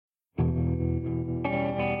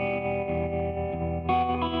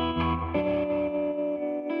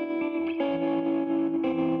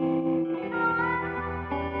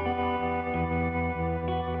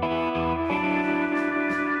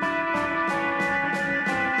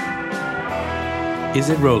Is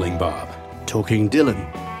It Rolling, Bob? Talking Dylan.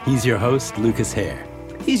 He's your host, Lucas Hare.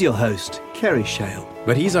 He's your host, Kerry Shale.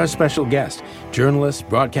 But he's our special guest, journalist,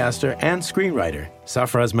 broadcaster, and screenwriter,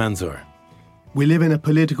 Safraz Manzoor. We live in a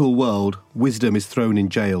political world. Wisdom is thrown in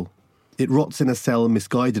jail. It rots in a cell,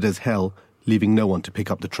 misguided as hell, leaving no one to pick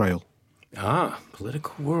up the trail. Ah,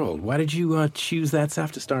 political world. Why did you choose that,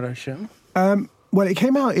 Saf, to start our show? Well, it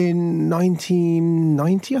came out in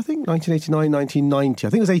 1990, I think. 1989, 1990. I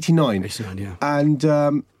think it was 89. 89, yeah.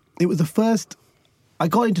 And it was the first... I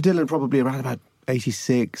got into Dylan probably around about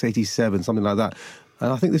 86, 87, something like that.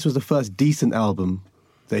 And I think this was the first decent album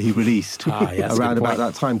that he released around about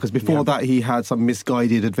that time. Because before that, he had some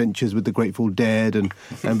misguided adventures with the Grateful Dead and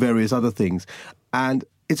various other things. And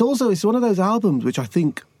it's one of those albums which I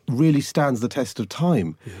think really stands the test of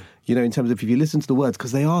time. Yeah. You know, in terms of if you listen to the words,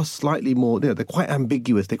 because they are slightly more, they're quite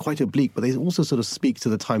ambiguous, they're quite oblique, but they also sort of speak to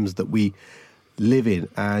the times that we live in.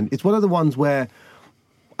 And it's one of the ones where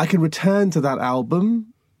I can return to that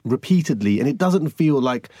album repeatedly, and it doesn't feel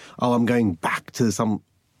like, oh, I'm going back to some,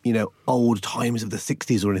 old times of the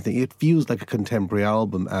 60s or anything. It feels like a contemporary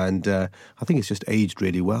album, and I think it's just aged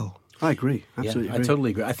really well. I agree. Absolutely agree. I totally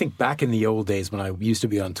agree. I think back in the old days when I used to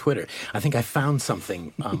be on Twitter, I think I found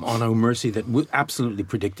something on Oh Mercy that absolutely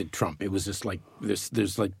predicted Trump. It was just like,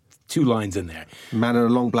 there's like two lines in there. Man in a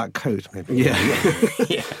long black coat, maybe.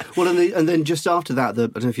 Yeah. Well, and then just after that, I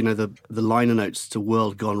don't know if you know the liner notes to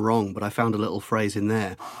World Gone Wrong, but I found a little phrase in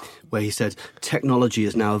there where he said, technology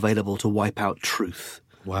is now available to wipe out truth.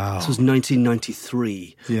 Wow. This was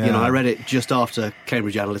 1993. Yeah. I read it just after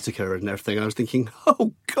Cambridge Analytica and everything. I was thinking,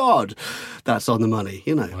 oh, God, that's on the money,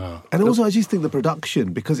 Wow. And also, I just think the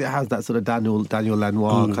production, because it has that sort of Daniel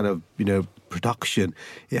Lanois kind of, production,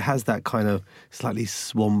 it has that kind of slightly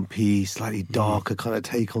swampy, slightly darker kind of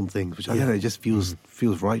take on things, which I don't know, it just feels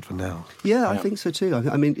right for now. Yeah, I think so too.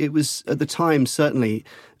 I mean, it was, at the time, certainly,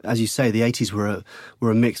 as you say, the 80s were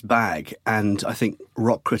a mixed bag, and I think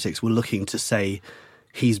rock critics were looking to say,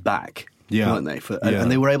 he's back, weren't they?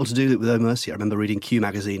 And they were able to do it with Oh Mercy. I remember reading Q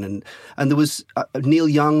magazine, and there was Neil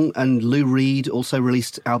Young and Lou Reed also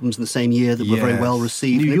released albums in the same year that were very well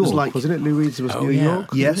received. New York, was wasn't it? Lou Reed's was New York.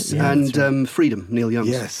 Yes, and right. Freedom, Neil Young's.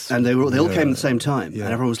 Yes, and they all came at the same time, and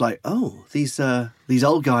everyone was like, "Oh, these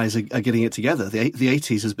old guys are getting it together." The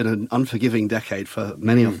 80s has been an unforgiving decade for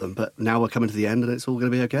many of them, but now we're coming to the end, and it's all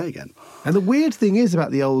going to be okay again. And the weird thing is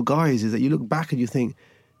about the old guys is that you look back and you think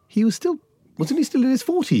wasn't he still in his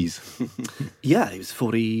 40s? Yeah, he was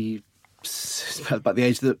 40, about the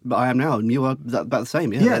age that I am now, and you are about the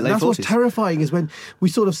same, late that's 40s. What's terrifying is when we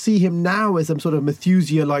sort of see him now as some sort of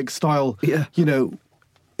Methuselah-like style,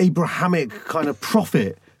 Abrahamic kind of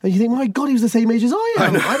prophet. And you think, my God, he was the same age as I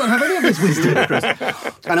am. I don't have any of this wisdom, Chris.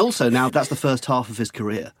 And also now that's the first half of his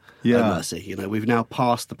career. Yeah. Oh Mercy. We've now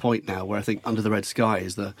passed the point now where I think Under the Red Sky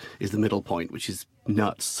is the middle point, which is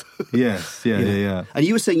nuts. Yes, yeah. And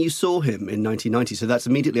you were saying you saw him in 1990, so that's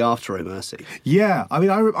immediately after Oh Mercy. Yeah, I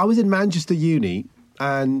mean, I was in Manchester Uni,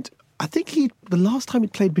 and I think the last time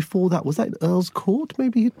he'd played before that, was that in Earl's Court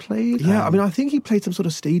maybe he'd played? Yeah, I mean, I think he played some sort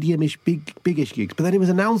of stadium-ish, big-ish gigs, but then it was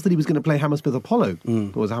announced that he was going to play Hammersmith Apollo.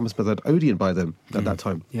 It was Hammersmith had Odeon by then at that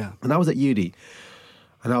time. Yeah. And I was at uni.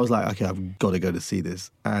 And I was like, okay, I've got to go to see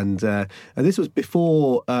this. And this was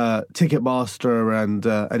before Ticketmaster and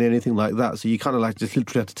anything like that. So you kind of like just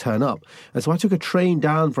literally had to turn up. And so I took a train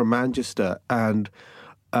down from Manchester and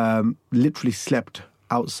literally slept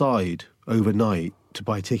outside overnight to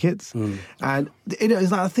buy tickets. And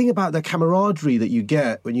it's like a thing about the camaraderie that you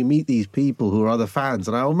get when you meet these people who are other fans.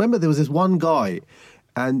 And I remember there was this one guy,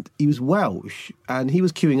 and he was Welsh, and he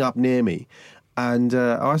was queuing up near me. And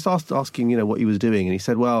I started asking, what he was doing, and he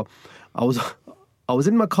said, "Well, I was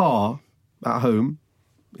in my car at home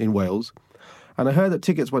in Wales, and I heard that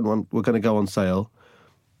tickets were going to go on sale.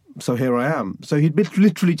 So here I am." So he'd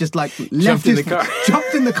literally just jumped in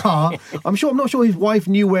the car. I'm not sure his wife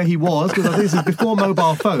knew where he was, because I think this is before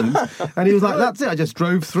mobile phones. And he was like, "That's it. I just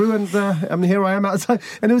drove through, and here I am outside."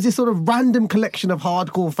 And it was this sort of random collection of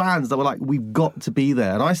hardcore fans that were like, "We've got to be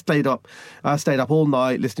there." And I stayed up all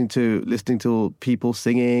night listening to people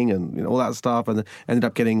singing and all that stuff, and ended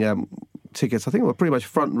up getting tickets. I think it were pretty much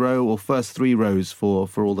front row or first three rows for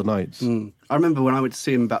all the nights. I remember when I went to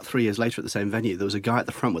see him about 3 years later at the same venue, there was a guy at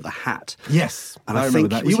the front with a hat. Yes, and I remember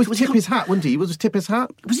that. He was Tip His Hat, wasn't he? He was Tip His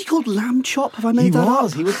Hat. Was he called Lamb Chop? Have I made that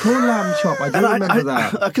up? He was called Lamb Chop. I do remember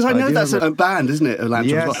that. Because I know that's a band, isn't it? Lamb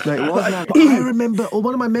Chop. Yes, no, it was. But I remember, or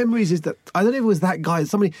one of my memories is that, I don't know if it was that guy,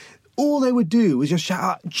 somebody... all they would do was just shout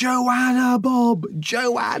out, Joanna, Bob,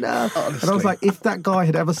 Joanna. Honestly. And I was like, if that guy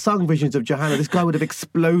had ever sung Visions of Johanna, this guy would have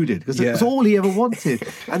exploded because it was all he ever wanted.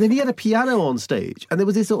 And then he had a piano on stage, and there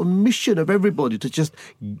was this sort of mission of everybody to just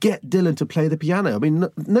get Dylan to play the piano. I mean,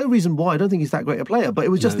 no reason why. I don't think he's that great a player, but it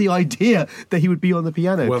was just the idea that he would be on the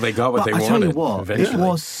piano. Well, they got what they wanted. I tell you what, eventually. it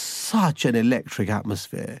was such an electric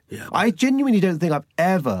atmosphere. Yeah. I genuinely don't think I've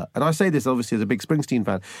ever, and I say this obviously as a big Springsteen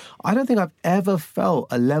fan, I don't think I've ever felt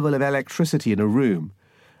a level of electricity in a room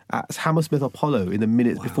at Hammersmith Apollo in the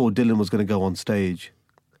minutes before Dylan was going to go on stage.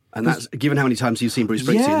 And that's, given how many times you've seen Bruce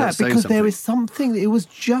Springsteen, that's saying because something. there is something, it was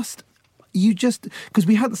just... because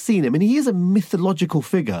we hadn't seen him, and he is a mythological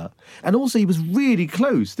figure, and also he was really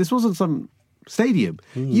close. This wasn't some stadium.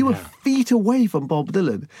 You were feet away from Bob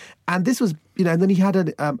Dylan, and this was, and then he had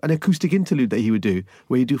an acoustic interlude that he would do,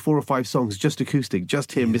 where he'd do 4 or 5 songs just acoustic,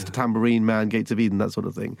 just him, Mr. Tambourine Man, Gates of Eden, that sort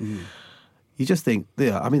of thing. You just think,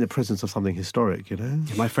 I'm in the presence of something historic,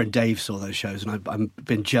 My friend Dave saw those shows, and I've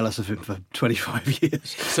been jealous of him for 25 years.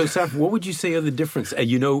 So, Saf, what would you say are the difference?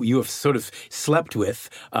 You have sort of slept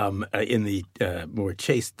with, in the more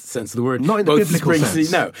chaste sense of the word, not in the biblical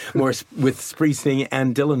sense. No, more with Springsteen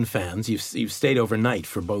and Dylan fans. You've stayed overnight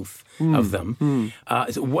for both of them.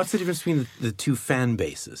 So what's the difference between the two fan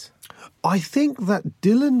bases? I think that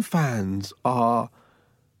Dylan fans are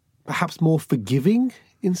perhaps more forgiving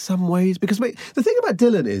in some ways, because the thing about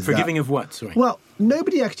Dylan is forgiving of what? Sorry. Well,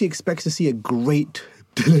 nobody actually expects to see a great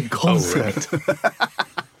Dylan concert.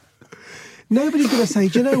 Nobody's going to say,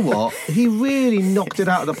 do you know what? He really knocked it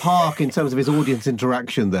out of the park in terms of his audience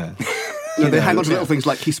interaction there. They hang on to little things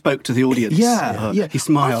like he spoke to the audience. He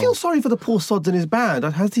smiled. I feel sorry for the poor sods in his band.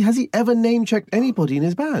 Has he ever name-checked anybody in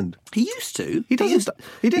his band? He used to. He doesn't.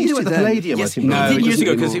 He didn't do it at the Palladium. Yes, I he did years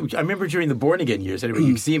ago, anymore. because I remember during the Born Again years, anyway,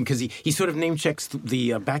 you could see him because he sort of name-checks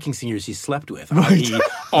the backing singers he slept with. Right.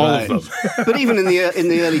 All of them. But even in the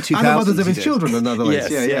early 2000s, And the mothers of he his did. children, in other ways.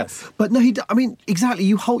 Yes. But no, exactly.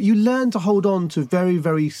 You learn to hold on to very,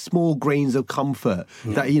 very small grains of comfort.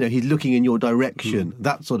 That he's looking in your direction,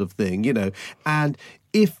 that sort of thing. And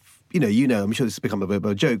if I'm sure this has become a bit of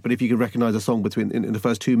a joke, but if you can recognise a song in the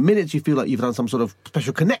first 2 minutes, you feel like you've done some sort of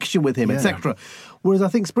special connection with him, etc. Whereas I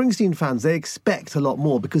think Springsteen fans, they expect a lot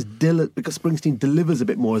more because Springsteen delivers a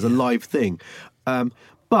bit more as a live thing.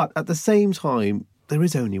 But at the same time, there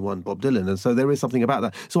is only one Bob Dylan, and so there is something about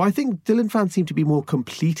that. So I think Dylan fans seem to be more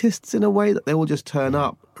completists in a way, that they will just turn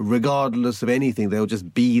up regardless of anything. They'll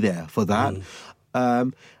just be there for that.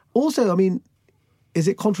 Also, I mean, is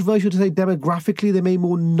it controversial to say demographically they may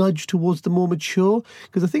more nudge towards the more mature?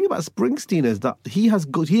 Because the thing about Springsteen is that he has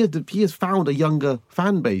found a younger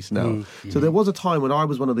fan base now. So there was a time when I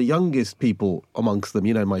was one of the youngest people amongst them,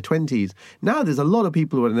 in my 20s. Now there's a lot of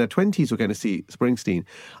people who are in their 20s who are going to see Springsteen.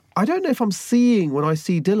 I don't know if I'm seeing, when I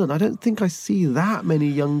see Dylan, I don't think I see that many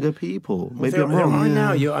younger people. Maybe I'm wrong. There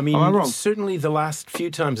are now. Am I wrong? Certainly the last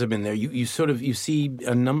few times I've been there, you see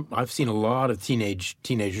a number. I've seen a lot of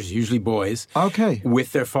teenagers, usually boys,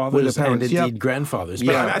 with their fathers With their parents, and indeed grandfathers.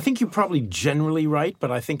 But I think you're probably generally right,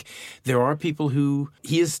 but I think there are people who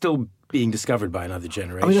he is still being discovered by another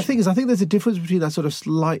generation. I mean, the thing is, I think there's a difference between that sort of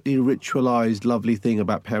slightly ritualized, lovely thing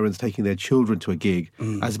about parents taking their children to a gig,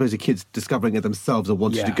 as opposed to kids discovering it themselves and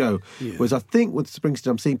wanting to go. Whereas I think with Springsteen,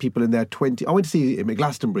 I'm seeing people in their 20s. I went to see him at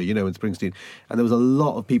Glastonbury, in Springsteen, and there was a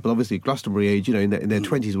lot of people, obviously, Glastonbury age, in their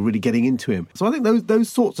 20s, were really getting into him. So I think those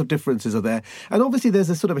sorts of differences are there. And obviously, there's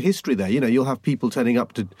a sort of a history there. You'll have people turning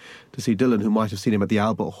up to see Dylan who might have seen him at the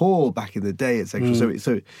Albert Hall back in the day, etc.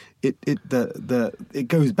 So it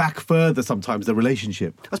goes back further sometimes, the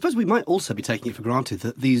relationship. I suppose we might also be taking it for granted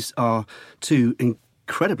that these are two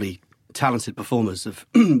incredibly talented performers of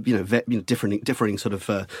differing sort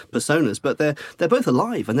of personas, but they're both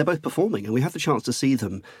alive and they're both performing, and we have the chance to see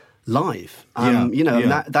them live. And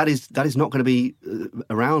that is not going to be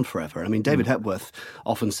around forever. I mean, David Hepworth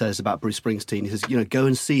often says about Bruce Springsteen, he says, go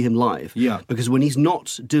and see him live. Because when he's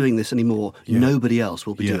not doing this anymore, nobody else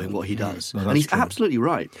will be doing what he does. No, and he's true. Absolutely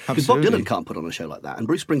right. Because Bob Dylan can't put on a show like that, and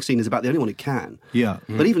Bruce Springsteen is about the only one who can.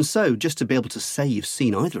 But even so, just to be able to say you've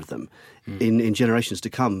seen either of them in generations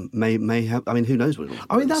to come may have, I mean, who knows what it'll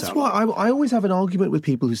I mean, that's sound why like. I always have an argument with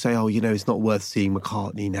people who say, it's not worth seeing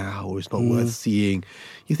McCartney now, or it's not worth seeing.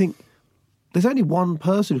 You think, there's only one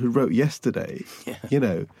person who wrote Yesterday. Yeah. You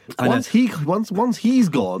know, once he's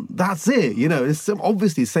gone, that's it. You know, it's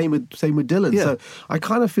obviously same with Dylan. Yeah. So I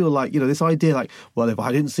kind of feel like, you know, this idea like, well, if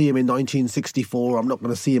I didn't see him in 1964, I'm not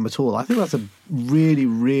going to see him at all. I think that's a really,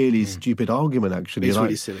 really stupid argument. Actually, It's And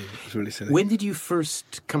really silly. It's really silly. When did you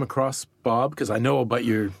first come across Bob? Because I know about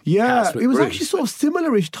your Yeah, past with it was Bruce. actually sort of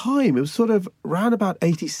similar-ish time. It was sort of around about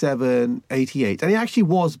 87, 88. And it actually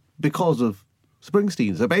was because of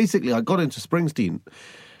Springsteen. So basically, I got into Springsteen.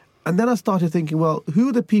 And then I started thinking, well, who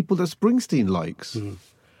are the people that Springsteen likes?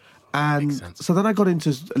 And Makes sense. so then I got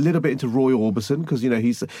into a little bit into Roy Orbison because, you know,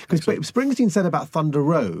 because Springsteen said about Thunder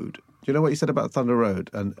Road. Do you know what he said about Thunder Road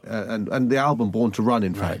and the album Born to Run?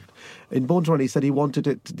 In fact, in Born to Run, he said he wanted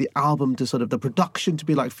the album to sort of the production to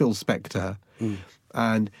be like Phil Spector,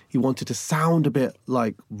 and he wanted to sound a bit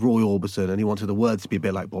like Roy Orbison, and he wanted the words to be a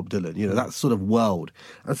bit like Bob Dylan. You know, that sort of world.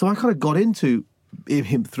 And so I kind of got into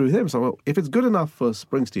him through him. So well, if it's good enough for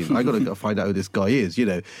Springsteen, I got to find out who this guy is. You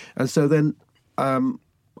know, and so then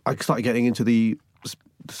I started getting into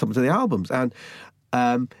some of the albums and.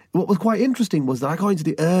 What was quite interesting was that I got into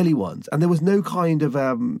the early ones, and there was no kind of.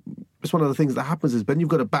 It's one of the things that happens is when you've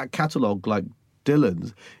got a back catalogue like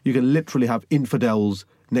Dylan's, you can literally have infidels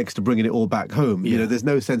next to Bringing It All Back Home. You know, there's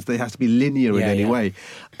no sense that it has to be linear in any way.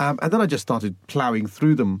 And then I just started ploughing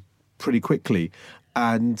through them pretty quickly,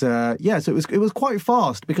 and so it was quite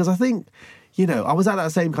fast because I think, you know, I was at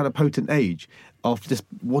that same kind of potent age of just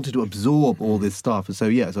wanted to absorb all this stuff, and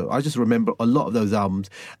so I just remember a lot of those albums,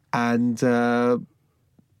 and.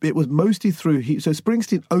 It was mostly through... So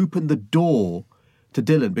Springsteen opened the door to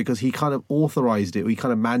Dylan because he kind of authorised it. He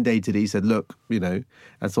kind of mandated it. He said, look, you know...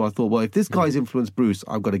 And so I thought, well, if this guy's influenced Bruce,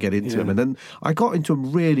 I've got to get into him. And then I got into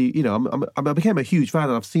him really... You know, I became a huge fan,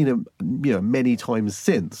 and I've seen him, you know, many times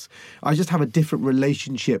since. I just have a different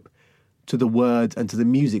relationship to the words and to the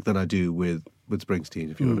music than I do with Springsteen,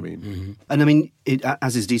 if you know what I mean. Mm-hmm. And I mean,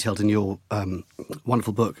 as is detailed in your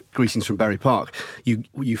wonderful book, Greetings from Berry Park,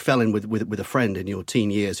 you fell in with a friend in your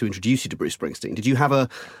teen years who introduced you to Bruce Springsteen. Did you have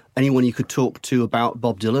anyone you could talk to about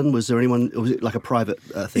Bob Dylan? Was there anyone, or was it like a private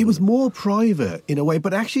thing? It was more private in a way,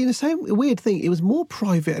 but actually in the same weird thing, it was more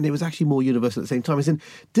private and it was actually more universal at the same time. As in,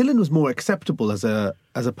 Dylan was more acceptable as a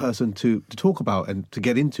person to talk about and to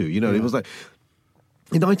get into. You know, it was like...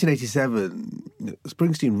 In 1987,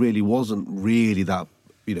 Springsteen really wasn't really that,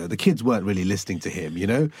 you know, the kids weren't really listening to him, you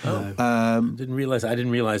know? I didn't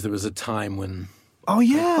realize there was a time when... Oh,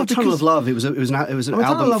 yeah. Tunnel of Love, it was an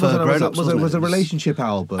album for grown-ups, wasn't it? Was a relationship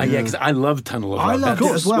album. Yeah, because I love Tunnel of Love. I loved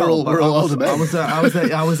it as well. We're all older men. I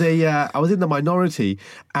was in the minority,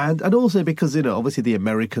 and also because, you know, obviously the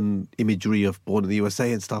American imagery of Born in the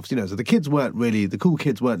USA and stuff, you know, so the cool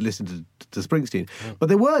kids weren't listening to Springsteen, but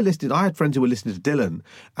they were listening. I had friends who were listening to Dylan,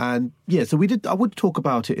 and yeah, so I would talk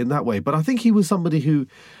about it in that way. But I think he was somebody who.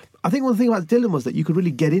 I think one thing about Dylan was that you could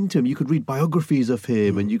really get into him. You could read biographies of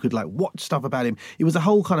him and you could like watch stuff about him. It was a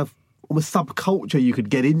whole kind of almost subculture you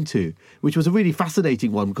could get into, which was a really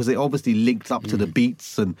fascinating one because it obviously linked up to the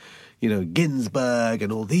Beats and, you know, Ginsberg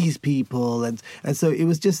and all these people. And so it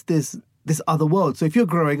was just this other world. So if you're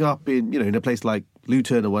growing up in, you know, in a place like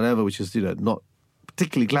Luton or whatever, which is, you know, not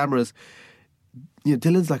particularly glamorous, you know,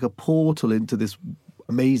 Dylan's like a portal into this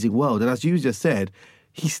amazing world. And as you just said,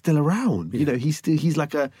 he's still around. You know,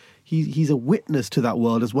 he's a witness to that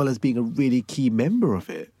world as well as being a really key member of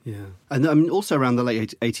it. Yeah. And I mean, also around the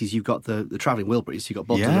late 80s, you've got the Travelling Wilburys. You've got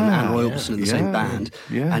Bob Dylan and Roy Orbison in the same band.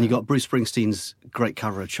 Yeah. And you've got Bruce Springsteen's great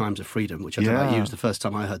cover of Chimes of Freedom, which I don't know about you, was the first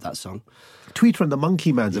time I heard that song. Tweeter and the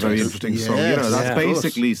Monkey Man's a very interesting song. You know, that of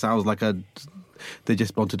basically sounds like they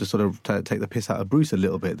just wanted to sort of take the piss out of Bruce a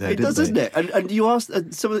little bit there, didn't they? Doesn't it? And you asked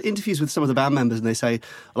some of the interviews with some of the band members, and they say,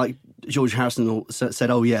 like, George Harrison said,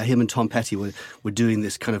 oh, yeah, him and Tom Petty were doing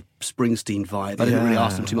this kind of Springsteen vibe. I didn't really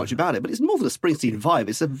ask them too much about it, but it's more than a Springsteen vibe.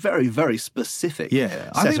 It's a very, very specific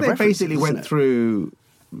I think they basically went through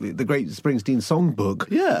the great Springsteen songbook,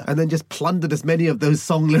 and then just plundered as many of those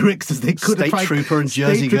song lyrics as they could. State Trooper and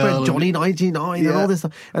Jersey Girl, and Johnny 99, and all this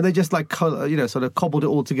stuff, and they just like sort of cobbled it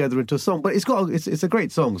all together into a song. But it's a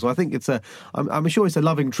great song, so I think I'm sure it's a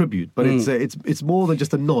loving tribute, but it's more than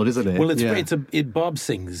just a nod, isn't it? Well, it's great. Bob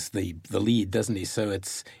sings the lead, doesn't he? So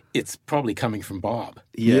it's probably coming from Bob.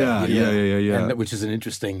 Yeah. And which is an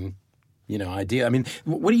interesting, you know, idea. I mean,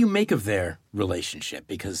 what do you make of their relationship?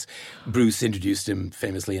 Because Bruce introduced him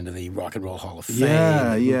famously into the Rock and Roll Hall of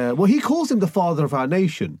Fame. Yeah. Well, he calls him the father of our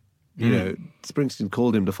nation. You know, Springsteen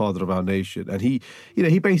called him the father of our nation, and he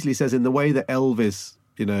basically says in the way that Elvis,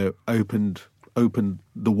 you know, opened opened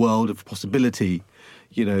the world of possibility.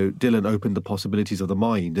 You know, Dylan opened the possibilities of the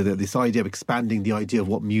mind, and this idea of expanding the idea of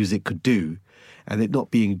what music could do, and it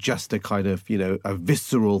not being just a kind of, you know, a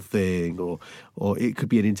visceral thing, or it could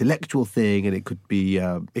be an intellectual thing, and it could be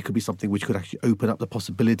something which could actually open up the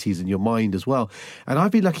possibilities in your mind as well. And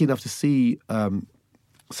I've been lucky enough to see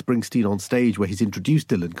Springsteen on stage where he's introduced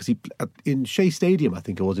Dylan, because he in Shea Stadium, I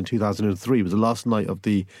think it was in 2003. It was the last night of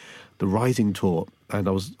the Rising tour, and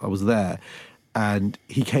I was there. And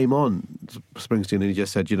he came on, Springsteen, and he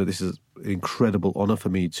just said, you know, this is an incredible honour for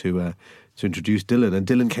me to introduce Dylan. And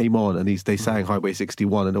Dylan came on, and they sang Highway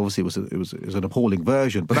 61, and obviously it was an appalling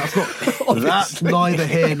version, but that's neither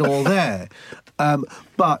here nor there.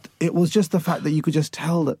 But it was just the fact that you could just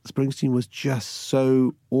tell that Springsteen was just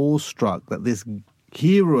so awestruck that this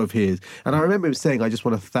hero of his, and I remember him saying, I just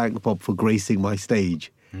want to thank Bob for gracing my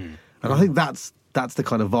stage. And I think that's the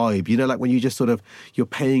kind of vibe, you know, like when you just sort of, you're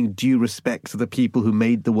paying due respect to the people who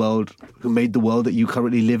made the world that you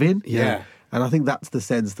currently live in. Yeah. And I think that's the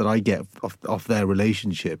sense that I get of their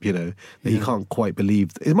relationship, you know, that you can't quite believe.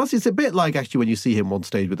 It's a bit like actually when you see him on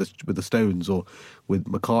stage with the Stones or with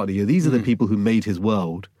McCartney. You know, these are the people who made his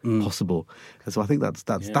world possible. And so I think that's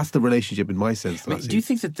the relationship in my sense. Do you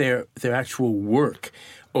think that their actual work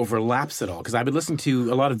overlaps at all? Because I've been listening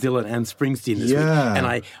to a lot of Dylan and Springsteen this week, and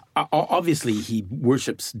I obviously he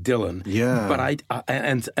worships Dylan. Yeah. But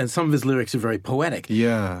and some of his lyrics are very poetic.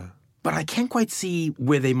 Yeah. But I can't quite see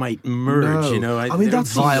where they might merge. No. You know, I mean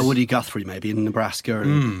that's via Woody Guthrie maybe in Nebraska,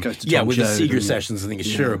 and goes to Tom with Joad the Seeger sessions, I think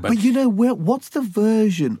sure. But you know, what's the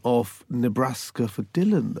version of Nebraska for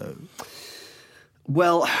Dylan though?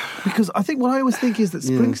 Well, because I think what I always think is that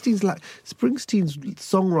Springsteen's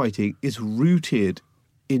songwriting is rooted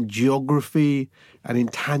in geography and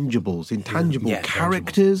intangibles, intangible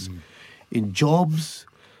characters, in jobs,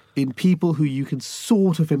 in people who you can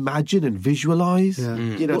sort of imagine and visualize.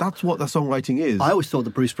 You know, that's what the songwriting is. I always thought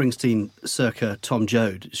that Bruce Springsteen, circa Tom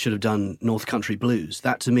Joad, should have done North Country Blues.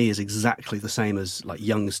 That to me is exactly the same as like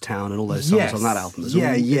Youngstown and all those songs on that album.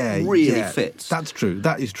 It really fits. That's true.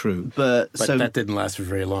 That is true. But so that didn't last for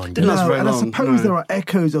very long. I suppose there are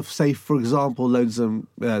echoes of, say, for example, Lonesome,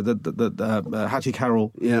 the Hattie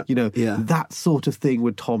Carroll. You know, that sort of thing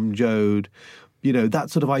with Tom Joad. You know, that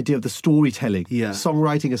sort of idea of the storytelling.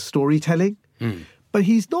 Songwriting as storytelling. But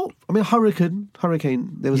he's not, I mean, Hurricane,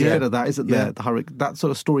 there was a bit of that, isn't there? That sort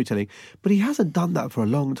of storytelling. But he hasn't done that for a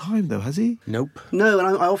long time, though, has he? Nope. No,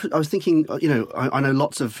 and I was thinking, you know, I know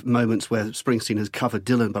lots of moments where Springsteen has covered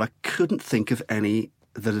Dylan, but I couldn't think of any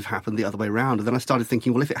that have happened the other way around. And then I started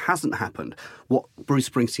thinking, well, if it hasn't happened, what Bruce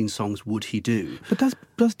Springsteen songs would he do? But does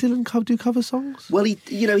Dylan do cover songs? Well, he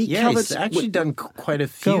covered... he's actually done quite a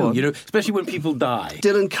few, you know, especially when people die.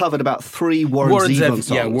 Dylan covered about 3 Warren Zevon songs.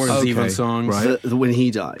 Yeah, Warren Zevon songs. Right. When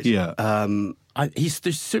he died. Yeah. He's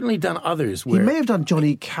certainly done others where... He may have done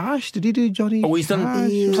Johnny Cash. Did he do Johnny Cash? Oh, he's done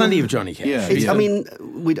plenty of Johnny Cash. I mean,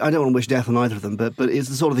 I don't want to wish death on either of them, but it's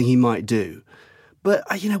the sort of thing he might do. But,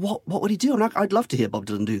 you know, what would he do? I mean, I'd love to hear Bob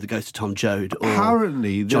Dylan do The Ghost of Tom Joad. Or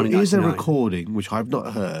apparently, there is a 99. recording, which I've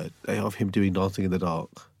not heard, of him doing Dancing in the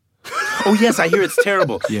Dark. Oh, yes, I hear it's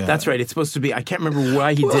terrible. That's right. It's supposed to be, I can't remember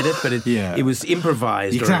why he did it, but it was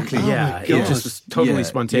improvised. Exactly. It just was totally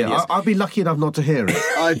spontaneous. Yeah. I've been lucky enough not to hear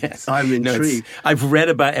it. I'm intrigued. I've read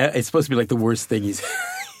about it. It's supposed to be like the worst thing he's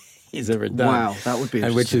ever done. Wow, that would be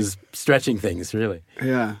interesting. Which is stretching things, really.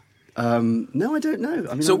 Yeah. No, I don't know.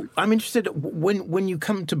 I mean, I'm interested when you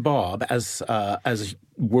come to Bob as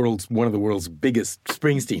one of the world's biggest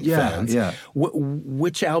Springsteen fans. Yeah.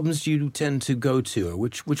 Which albums do you tend to go to, or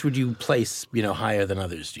which would you place higher than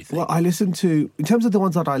others? Do you think? Well, I listen to, in terms of the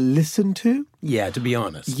ones that I listen to. Yeah, to be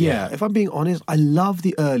honest. Yeah, if I'm being honest, I love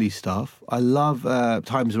the early stuff. I love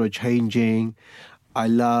Times Were Changing. I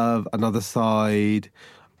love Another Side.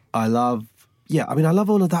 I love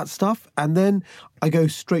all of that stuff. And then I go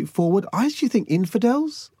straight forward. I actually think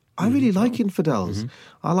Infidels. I really like Infidels.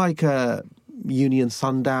 Mm-hmm. I like Union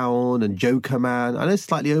Sundown and Joker Man. I know it's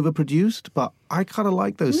slightly overproduced, but I kind of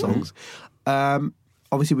like those songs.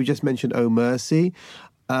 Obviously, we just mentioned Oh Mercy.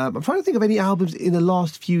 I'm trying to think of any albums in the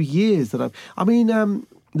last few years that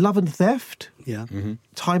Love and Theft. Yeah. Mm-hmm.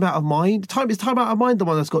 Time Out of Mind. Is Time Out of Mind the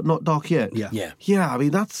one that's got Not Dark Yet? Yeah. Yeah, I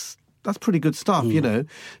mean, that's pretty good stuff, you know.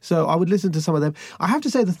 So I would listen to some of them. I have to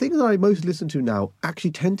say, the things that I most listen to now actually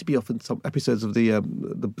tend to be often some episodes of the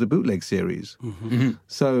bootleg series. Mm-hmm.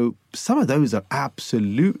 So some of those are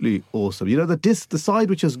absolutely awesome. You know, the side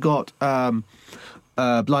which has got Blind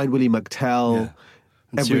Willie McTell,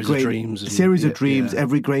 Series of Dreams,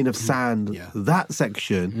 Every Grain of Sand, that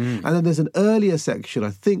section. And then there's an earlier section, I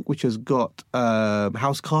think, which has got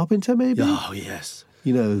House Carpenter, maybe? Oh, yes.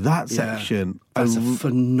 You know, that section. That's a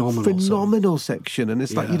phenomenal section. And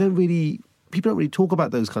it's like, people don't really talk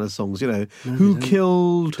about those kind of songs, you know. Who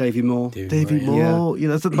killed Davy Moore? Davy Moore. You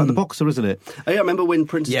know, it's like the boxer, isn't it? I remember when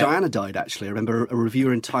Princess Diana died, actually. I remember a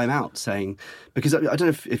reviewer in Time Out saying, because I don't know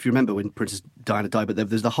if you remember when Princess Diana died, but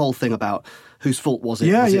there's the whole thing about whose fault was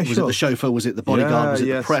it? Was it the chauffeur? Was it the bodyguard? Was it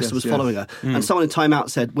the press that was following her? And someone in Time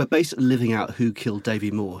Out said, we're basically living out who killed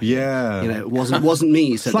Davy Moore. Yeah. You know, it wasn't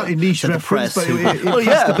me. Slightly niche reference, but I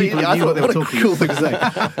thought what a cool thing to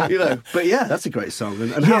say. You know, but yeah, that's a great song.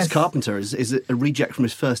 And House Carpenter is a reject from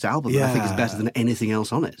his first album. I think it's better than anything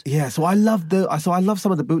else on it. Yeah, so I love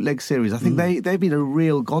some of the bootleg series. I think they've been a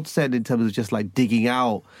real godsend in terms of just like digging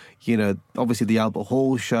out, you know, obviously the Albert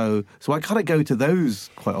Hall show. So I kind of go to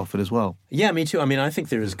those quite often as well. Yeah, me too. I mean, I think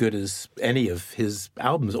they're as good as any of his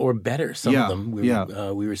albums, or better. Some of them.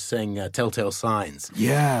 We were saying Telltale Signs.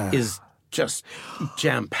 Yeah. Is just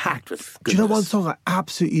jam-packed with goodness. Do you know one song I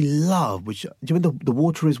absolutely love? Do you remember The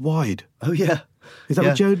Water Is Wide? Oh, yeah. Is that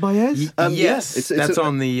with Joan Baez? Yes, that's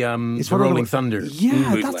on the Rolling Thunder.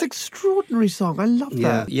 Yeah, that's an extraordinary song. I love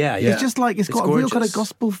that. Yeah. It's just like it's got a real kind of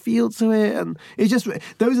gospel feel to it, and it's just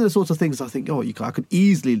those are the sorts of things I think. I could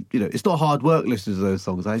easily, you know, it's not hard work listening to those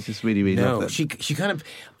songs. I just really love them. She kind of.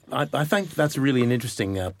 I think that's really an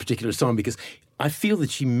interesting particular song because I feel that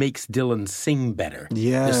she makes Dylan sing better.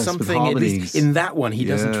 Yes, there's something at least in that one. He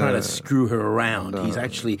doesn't try to screw her around. No. He's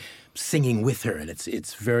actually singing with her, and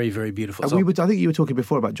it's very, very beautiful. I think you were talking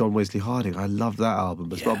before about John Wesley Harding. I love that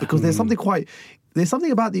album as well because there's something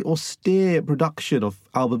about the austere production of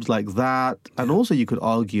albums like that, and also you could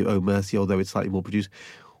argue Oh Mercy, although it's slightly more produced,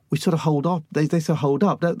 which sort of hold up. They sort of hold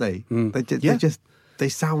up, don't they? They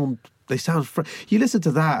sound. You listen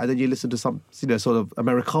to that, and then you listen to some, you know, sort of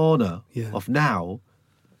Americana of now.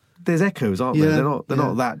 There's echoes, aren't there? They're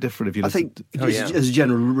not that different. If you listen. I think as a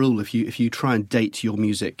general rule, if you try and date your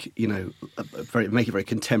music, you know, make it very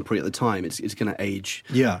contemporary at the time, it's going to age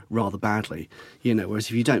rather badly. You know, whereas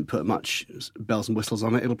if you don't put much bells and whistles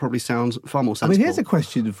on it, it'll probably sound far more sensible. I mean, here's a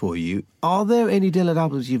question for you: are there any Dylan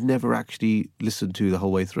albums you've never actually listened to the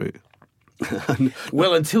whole way through?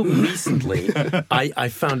 Well, until recently, I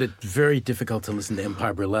found it very difficult to listen to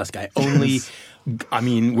Empire Burlesque.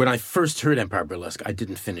 When I first heard Empire Burlesque, I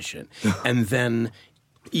didn't finish it. And then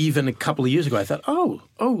even a couple of years ago, I thought, oh,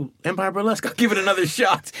 Empire Burlesque, I'll give it another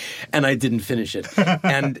shot. And I didn't finish it.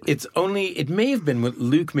 And it may have been when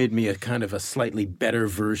Luke made me a kind of a slightly better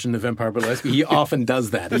version of Empire Burlesque. He often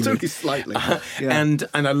does that. It's only slightly. And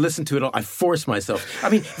I listened to it all. I forced myself. I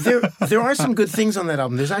mean, there are some good things on that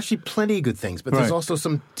album. There's actually plenty of good things, but there's also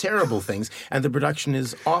some terrible things. And the production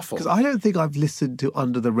is awful. Because I don't think I've listened to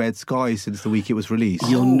Under the Red Sky since the week it was released.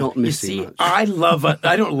 You're not missing much. I love it.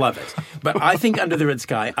 I don't love it. But I think Under the Red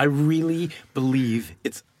Sky, I really believe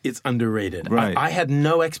it's underrated. Right. I had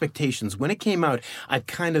no expectations when it came out. I'd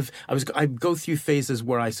go through phases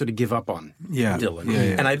where I sort of give up on Dylan,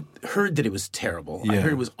 and I heard that it was terrible. I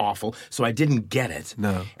heard it was awful, so I didn't get it.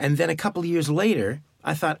 No. And then a couple of years later,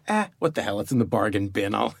 I thought, what the hell? It's in the bargain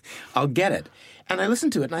bin. I'll get it. And I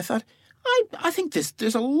listened to it, and I thought, I think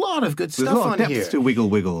there's a lot of good stuff on here. There's a lot of depth to Wiggle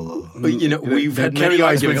Wiggle. But, you know, we've had many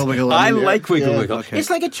arguments. Wiggle, I like Wiggle Wiggle. Okay.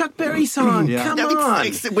 It's like a Chuck Berry song. Come on.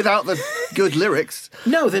 It's without the good lyrics.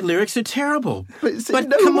 No, the lyrics are terrible. But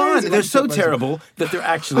come on, they're so terrible that they're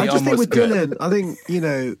actually almost good. I just think with Dylan, I think, you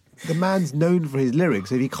know, the man's known for his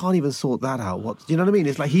lyrics. If he can't even sort that out, you know what I mean?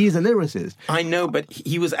 It's like he is a lyricist. I know, but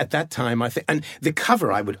he was at that time, I think, and the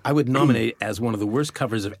cover I would nominate as one of the worst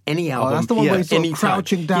covers of any album. That's the one where he's sort of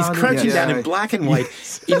crouching down. He's crouching down in black and white.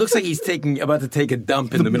 He looks like he's about to take a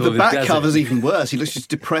dump in the middle of the desert. The back cover's even worse. He looks just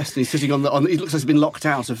depressed, and he's sitting on he looks like he's been locked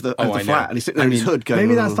out of the flat, and he's sitting there in his hood going.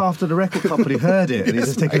 Maybe that's after the record company heard it, and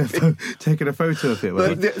he's just taking a photo of it.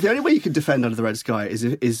 But the only way you can defend Under the Red Sky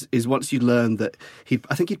is once you learn that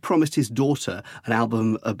I think he'd promised his daughter an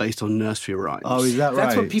album based on nursery rhymes. Oh, is that right?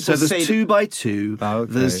 That's what people say. So there's 2 by 2. Oh,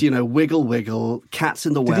 okay. There's, you know, Wiggle Wiggle, Cats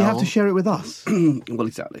in the Well. Did he have to share it with us? Well,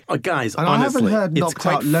 exactly. Oh, guys, and honestly, I haven't heard it's Knocked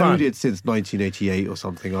Out quite Loaded since 1988 or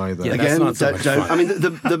something either. Yeah, Again, that's not so much fun. I mean, the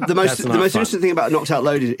most That's not fun. interesting thing about Knocked Out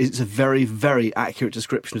Loaded is it's a very, very accurate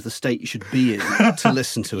description of the state you should be in to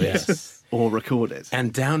listen to it. Yes. Or record it.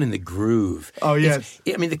 And Down in the Groove. Oh, yes.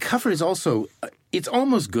 I mean, the cover is also... It's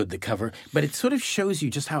almost good, the cover, but it sort of shows you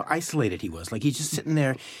just how isolated he was. Like, he's just sitting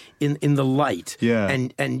there in the light. Yeah.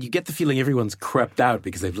 And you get the feeling everyone's crept out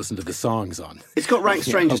because they've listened to the songs on. It's got Rank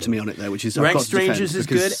Strangers to me on it, though, which is... Rank Strangers is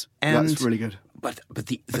good. And that's really good. But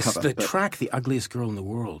the track, The Ugliest Girl in the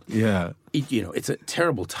World. Yeah. it's a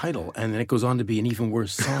terrible title, and then it goes on to be an even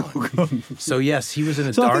worse song. So yes, he was in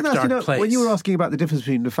a dark place. When you were asking about the difference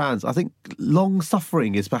between the fans, I think long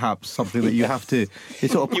suffering is perhaps something that you have to.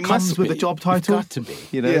 It sort of comes with the job title. You've got to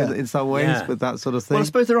be, in some ways, but that sort of thing. Well, I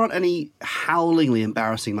suppose there aren't any howlingly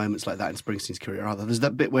embarrassing moments like that in Springsteen's career, are there? There's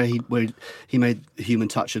that bit where he made Human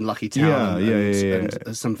Touch and Lucky Town,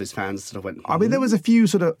 and some of his fans sort of went. I mean, there was a few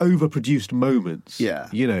sort of overproduced moments, yeah,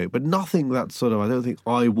 but nothing that sort of, I don't think,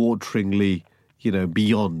 eye-wateringly,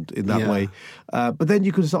 beyond in that way. But then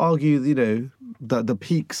you could just argue, that the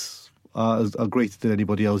peaks are greater than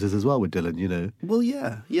anybody else's as well with Dylan, Well,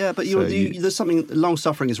 yeah, but there's something, long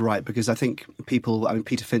suffering is right, because I think Peter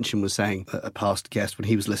Fincham was saying, a past guest, when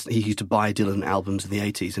he was listening, he used to buy Dylan albums in the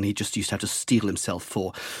 80s, and he just used to have to steel himself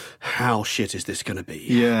for, how shit is this going to be?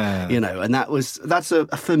 Yeah. And that's a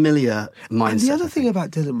familiar mindset. And the other thing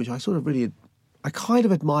about Dylan, which I sort of really, I kind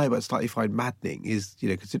of admire but slightly find maddening, is,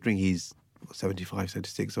 considering he's 75,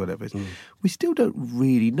 76 or whatever, we still don't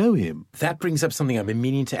really know him. That brings up something I've been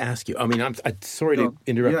meaning to ask you. I mean, I'm sorry to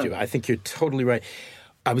interrupt you. I think you're totally right.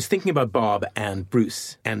 I was thinking about Bob and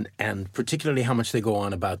Bruce, and particularly how much they go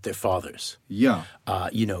on about their fathers. Yeah.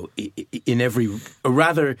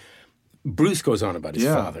 Bruce goes on about his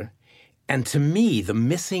father. And to me, the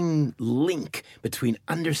missing link between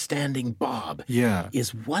understanding Bob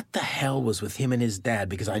is what the hell was with him and his dad,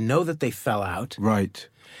 because I know that they fell out. Right.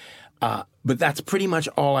 But that's pretty much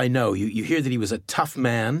all I know. You hear that he was a tough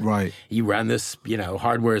man. Right. He ran this,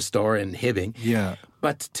 hardware store in Hibbing. Yeah.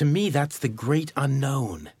 But to me, that's the great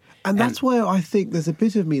unknown. And that's where I think there's a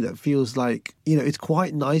bit of me that feels like, it's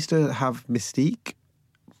quite nice to have mystique,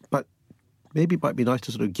 but maybe it might be nice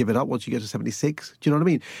to sort of give it up once you get to 76. Do you know what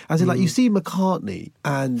I mean? As in, you see McCartney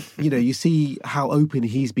and, you see how open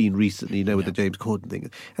he's been recently, with the James Corden thing.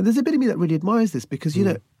 And there's a bit of me that really admires this because,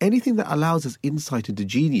 anything that allows us insight into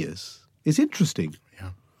genius is interesting.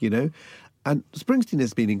 Yeah. And Springsteen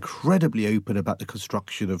has been incredibly open about the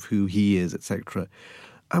construction of who he is, etc.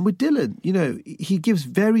 And with Dylan, he gives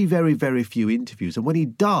very, very, very few interviews. And when he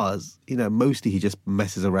does, mostly he just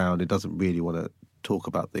messes around and doesn't really want to talk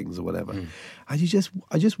about things or whatever. And I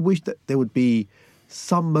just wish that there would be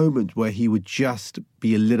some moment where he would just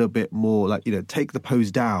be a little bit more like, take the pose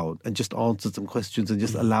down and just answer some questions and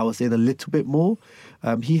just allow us in a little bit more.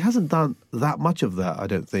 He hasn't done that much of that, I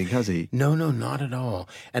don't think, has he? No, not at all.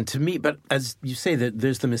 And to me, but as you say, that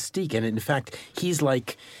there's the mystique. And in fact, he's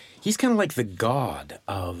kind of like the god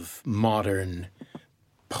of modern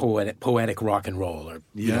poetic rock and roll. Or,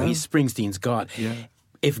 he's Springsteen's god. Yeah.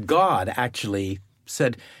 If God actually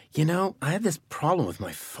said, I had this problem with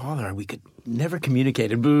my father and we could never communicate,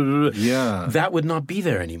 blah, blah, blah, that would not be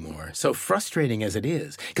there anymore. So frustrating as it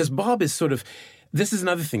is. Because Bob is sort of, this is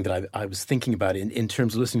another thing that I was thinking about in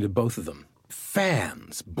terms of listening to both of them.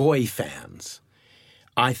 Boy fans,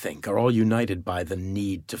 I think, are all united by the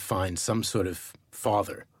need to find some sort of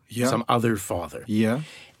father, some other father. Yeah.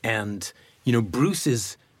 And, Bruce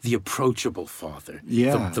is the approachable father,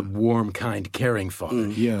 the warm, kind, caring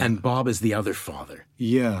father. And Bob is the other father.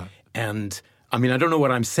 Yeah. And I mean, I don't know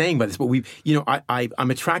what I'm saying by this, but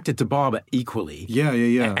I'm attracted to Bob equally.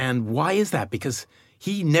 Yeah. And why is that? Because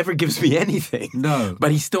he never gives me anything. No.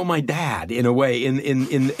 But he's still my dad in a way, in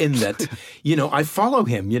that, I follow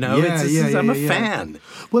him, I'm a fan.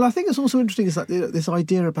 Well, I think it's also interesting is that this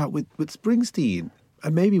idea about with Springsteen,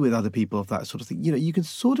 and maybe with other people of that sort of thing, you can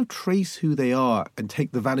sort of trace who they are and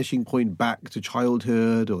take the vanishing point back to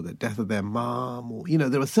childhood or the death of their mom, or,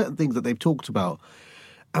 there are certain things that they've talked about.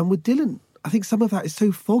 And with Dylan, I think some of that is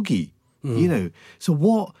so foggy, So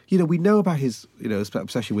what, we know about his,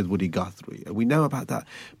 obsession with Woody Guthrie, and we know about that.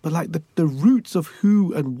 But like the roots of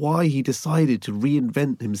who and why he decided to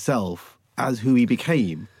reinvent himself as who he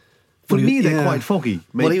became, for me, they're quite foggy.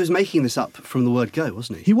 Well, he was making this up from the word go,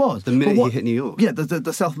 wasn't he? He was. The minute he hit New York. Yeah,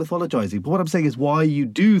 the self-mythologizing. But what I'm saying is why you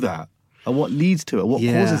do that and what leads to it, what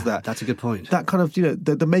causes that. That's a good point. That kind of,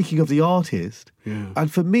 the making of the artist. Yeah.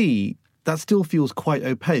 And for me, that still feels quite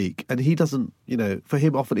opaque. And he doesn't, for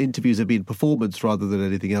him, often interviews have been performance rather than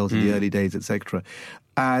anything else in the early days, etc.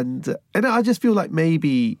 And I just feel like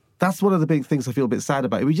maybe that's one of the big things I feel a bit sad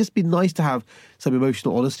about. It would just be nice to have some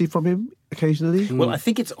emotional honesty from him occasionally. Well, I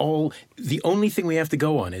think it's all, the only thing we have to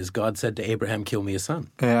go on is God said to Abraham, kill me a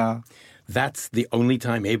son. Yeah. That's the only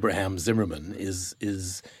time Abraham Zimmerman is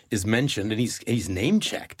mentioned, and he's name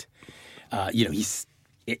checked. I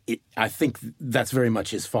think that's very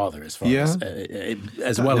much his father, as far as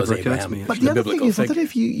well as Abraham. But the other thing is, I don't know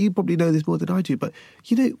if you probably know this more than I do, but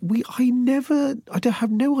I don't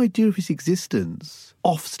have no idea of his existence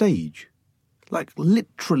off stage. Like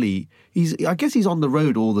literally, I guess he's on the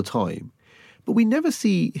road all the time, but we never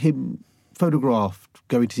see him photographed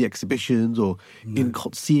going to the exhibitions or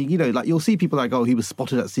seeing, like you'll see people like, oh, he was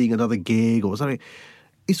spotted at seeing another gig or something.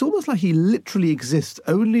 It's almost like he literally exists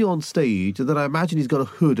only on stage, and then I imagine he's got a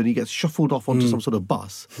hood and he gets shuffled off onto some sort of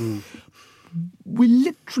bus. We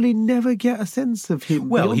literally never get a sense of him.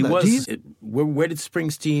 Well, he was. Where did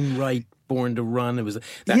Springsteen write Born to Run? It was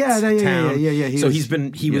town. Yeah.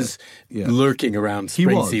 He was lurking around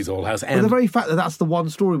Springsteen's old house. And the very fact that that's the one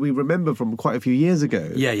story we remember from quite a few years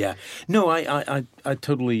ago. Yeah. No, I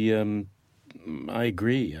totally. I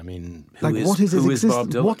agree. I mean, what is his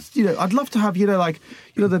existence? Bob Dylan? I'd love to have, they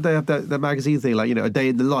have the magazine thing, like, a day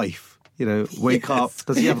in the life. Wake up.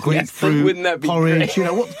 Does he have grapefruit? Wouldn't that be porridge?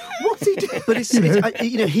 Great? What's he doing? But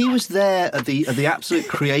he was there at the absolute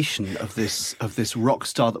creation of this rock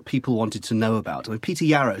star that people wanted to know about. I mean, Peter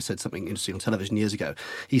Yarrow said something interesting on television years ago.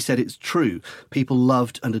 He said it's true. People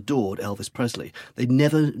loved and adored Elvis Presley. They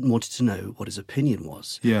never wanted to know what his opinion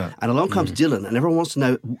was. Yeah. And along comes Dylan, and everyone wants to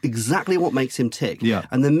know exactly what makes him tick. Yeah.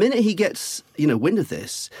 And the minute he gets wind of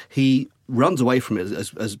this, he runs away from it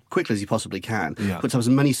as quickly as he possibly can, puts up as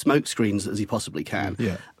many smoke screens as he possibly can,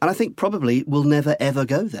 and I think probably will never ever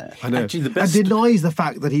go there. I know. Actually, and denies the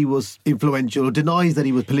fact that he was influential, or denies that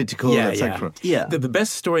he was political, etc. Yeah. The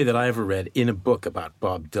best story that I ever read in a book about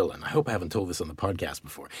Bob Dylan, I hope I haven't told this on the podcast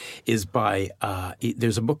before, is by,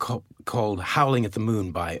 there's a book called Howling at the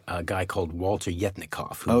Moon by a guy called Walter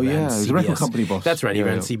Yetnikoff. Who ran CBS. He's a record company boss. That's right, he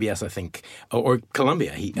ran CBS, I think, or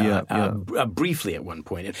Columbia, briefly at one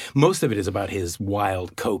point. Most of it is about his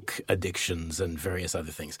wild coke addictions and various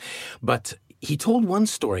other things. But he told one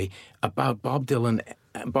story about Bob Dylan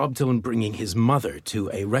bringing his mother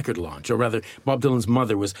to a record launch, or rather, Bob Dylan's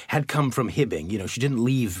mother had come from Hibbing. She didn't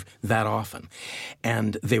leave that often.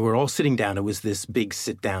 And they were all sitting down. It was this big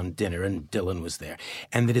sit-down dinner, and Dylan was there.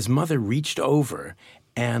 And that his mother reached over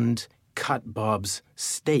and cut Bob's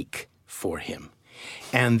steak for him.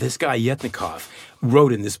 And this guy, Yetnikoff,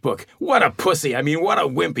 wrote in this book, what a pussy. I mean, what a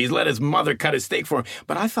wimp. He's let his mother cut his steak for him.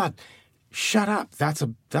 But I thought, shut up. That's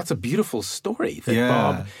a beautiful story that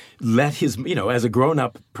Bob let his, as a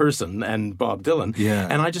grown-up person and Bob Dylan. Yeah.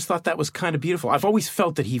 And I just thought that was kind of beautiful. I've always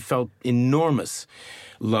felt that he felt enormous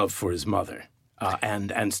love for his mother.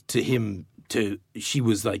 And to him, she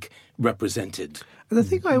was like represented. And the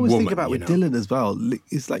thing I always think about with Dylan as well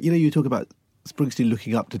is like, you talk about Springsteen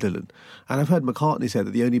looking up to Dylan. And I've heard McCartney say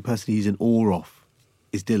that the only person he's in awe of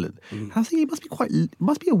is Dylan. And I think it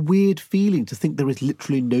must be a weird feeling to think there is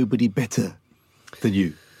literally nobody better than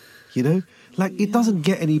you. Like it doesn't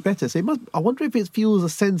get any better. So I wonder if it feels a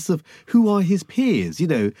sense of who are his peers.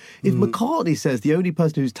 If McCartney says the only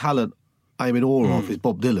person whose talent I'm in awe of is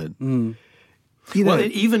Bob Dylan. Well,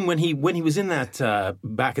 even when he was in that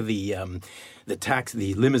back of the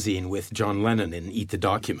limousine with John Lennon in Eat the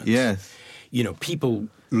Documents. Yes.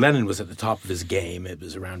 Lennon was at the top of his game. It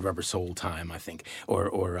was around Rubber Soul time, I think, or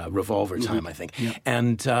Revolver time, I think.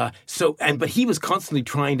 Yeah. But he was constantly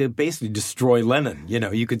trying to basically destroy Lennon.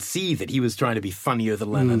 You could see that he was trying to be funnier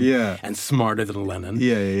than Lennon and smarter than Lennon.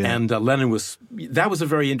 Yeah. And Lennon that was a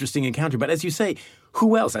very interesting encounter. But as you say,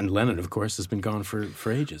 who else? And Lennon, of course, has been gone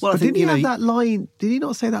for ages. Well, didn't he have that line? Did he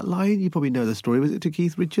not say that line? You probably know the story. Was it to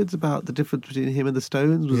Keith Richards about the difference between him and the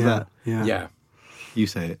Stones? Was that? Yeah. You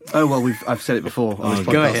say it. Oh, well, I've said it before on this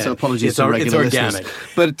podcast, go ahead. So apologies to regular organic.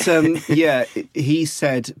 Listeners. But, he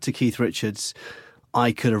said to Keith Richards,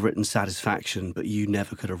 I could have written Satisfaction, but you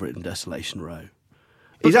never could have written Desolation Row.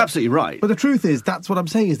 He's absolutely right. But the truth is, that's what I'm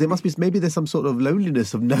saying, is maybe there's some sort of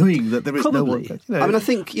loneliness of knowing that there is Probably. No one. I mean, I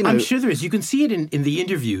think, I'm sure there is. You can see it in the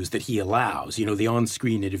interviews that he allows, the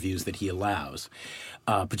on-screen interviews that he allows,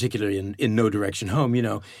 particularly in No Direction Home.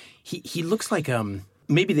 He looks like...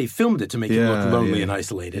 Maybe they filmed it to make him look lonely and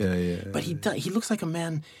isolated. But he looks like a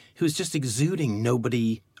man who's just exuding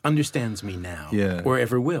nobody understands me now or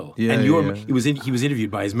ever will. And he was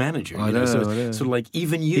interviewed by his manager. I know. So sort of like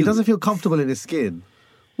even you. He doesn't feel comfortable in his skin.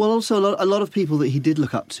 Well, also a lot of people that he did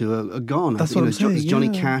look up to are gone. That's what I'm saying. It's Johnny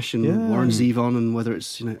Cash and Warren Zevon, and whether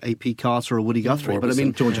it's A.P. Carter or Woody Guthrie. But I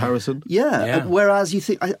mean, George Harrison. Yeah. Whereas you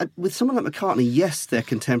think with someone like McCartney, yes, they're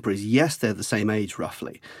contemporaries. Yes, they're the same age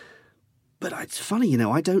roughly. But it's funny,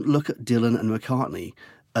 I don't look at Dylan and McCartney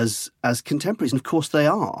as contemporaries, and of course they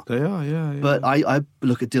are. They are, yeah. But I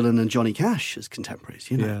look at Dylan and Johnny Cash as contemporaries,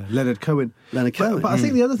 Yeah, Leonard Cohen. But I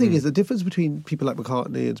think the other thing is the difference between people like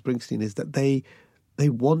McCartney and Springsteen is that they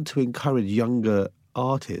want to encourage younger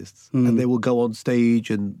artists, and they will go on stage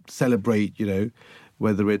and celebrate,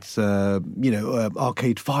 whether it's,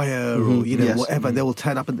 Arcade Fire or, whatever, they will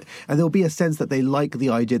turn up and there'll be a sense that they like the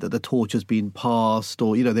idea that the torch has been passed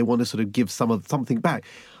or, they want to sort of give something back.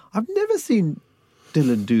 I've never seen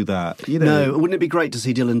Dylan do that. No, wouldn't it be great to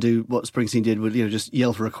see Dylan do what Springsteen did with, just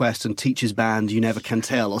yell for request and teach his band "You Never Can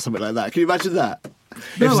Tell" or something like that? Can you imagine that?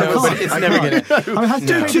 No, But it's never going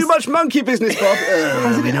to. Too much monkey business, Bob.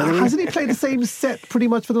 Hasn't he played the same set pretty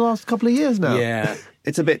much for the last couple of years now? Yeah.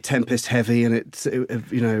 It's a bit Tempest heavy, and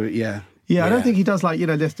Yeah, I don't think he does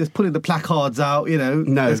let's putting the placards out, No.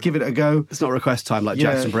 let's give it a go. It's not request time like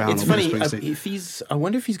Jackson Browne. It's or funny, Springsteen. I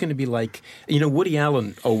wonder if he's going to be like, Woody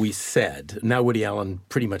Allen always said, now Woody Allen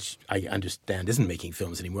pretty much, I understand, isn't making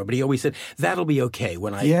films anymore, but he always said, that'll be okay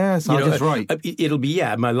when I... Yes, I'll just write. It'll be,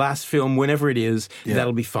 my last film, whenever it is,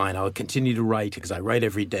 that'll be fine. I'll continue to write because I write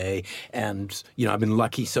every day, and, I've been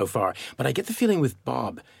lucky so far. But I get the feeling with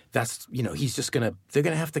Bob, that's, he's just going to, they're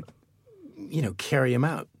going to have to, carry him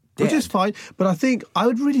out. Which is fine, but I think I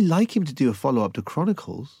would really like him to do a follow-up to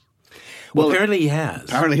Chronicles. Well, apparently he has.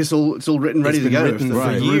 Apparently it's all written, ready to go. Written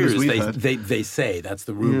for years. Rumors They say that's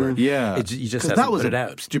the rumor. Yeah, you just have to put it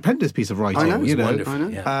out. Stupendous piece of writing. I know, it's wonderful. I know.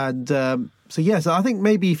 Yeah. And so I think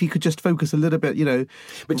maybe if he could just focus a little bit,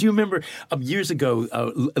 But do you remember years ago,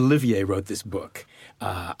 Olivier wrote this book.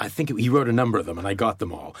 I think he wrote a number of them, and I got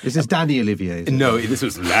them all. Is this Danny Olivier? No, this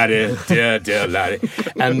was Laddie, dear Laddie,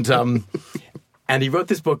 and he wrote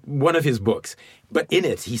this book, one of his books. But in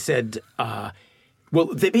it, he said,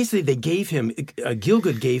 they gave him,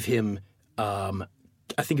 Gielgud gave him, I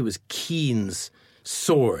think it was Keane's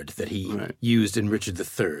sword that he used in Richard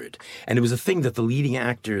III. And it was a thing that the leading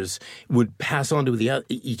actors would pass on to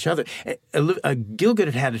each other.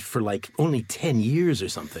 Gielgud had it for only 10 years or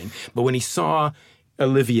something. But when he saw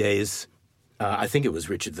Olivier's, I think it was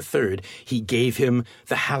Richard III, he gave him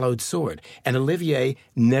the hallowed sword. And Olivier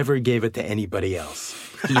never gave it to anybody else.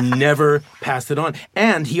 He never passed it on.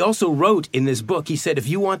 And he also wrote in this book, he said, if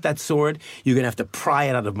you want that sword, you're going to have to pry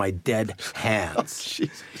it out of my dead hands.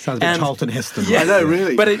 Sounds like Charlton Heston. Yeah, I know,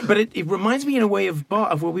 really. But it reminds me in a way of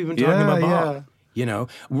Bob, of what we've been talking about Bob.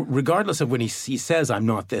 Regardless of when he says, I'm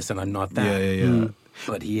not this and I'm not that. Yeah.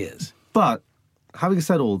 But he is. But having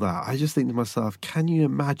said all that, I just think to myself, can you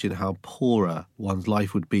imagine how poorer one's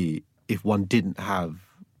life would be if one didn't have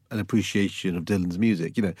an appreciation of Dylan's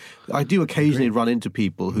music? I do occasionally run into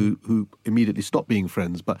people who immediately stop being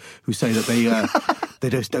friends, but who say that they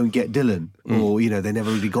just don't get Dylan, or they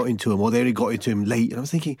never really got into him, or they only got into him late. And I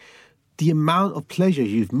was thinking, the amount of pleasure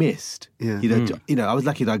you've missed. I was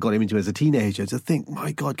lucky that I got him into it as a teenager. To think,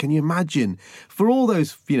 my God, can you imagine for all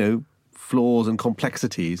those flaws and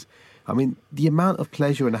complexities? I mean, the amount of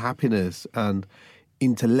pleasure and happiness and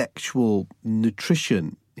intellectual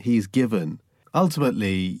nutrition he's given.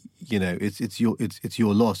 Ultimately, it's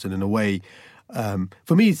your loss, and in a way,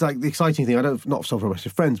 for me, it's like the exciting thing. I don't not so much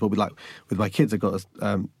with friends, but with my kids, I've got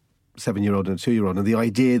a 7-year-old and a 2-year-old, and the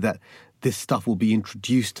idea that this stuff will be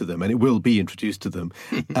introduced to them, and it will be introduced to them.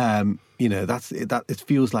 It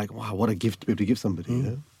feels like, wow, what a gift to be able to give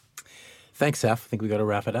somebody. Thanks, Seth. I think we got to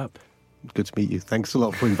wrap it up. Good to meet you. Thanks a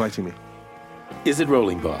lot for inviting me. Is It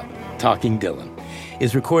Rolling, Bob? Talking Dylan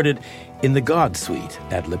is recorded in the God Suite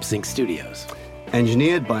at Lip Sync Studios.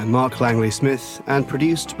 Engineered by Mark Langley Smith and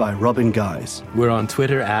produced by Robin Guise. We're on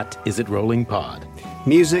Twitter at Is It Rolling Pod.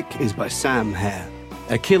 Music is by Sam Hare.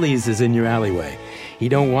 Achilles is in your alleyway. He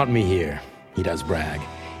don't want me here. He does brag.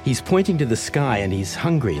 He's pointing to the sky and he's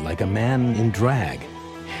hungry like a man in drag.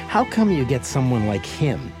 How come you get someone like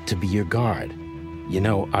him to be your guard?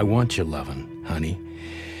 I want your lovin', honey,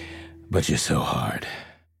 but you're so hard.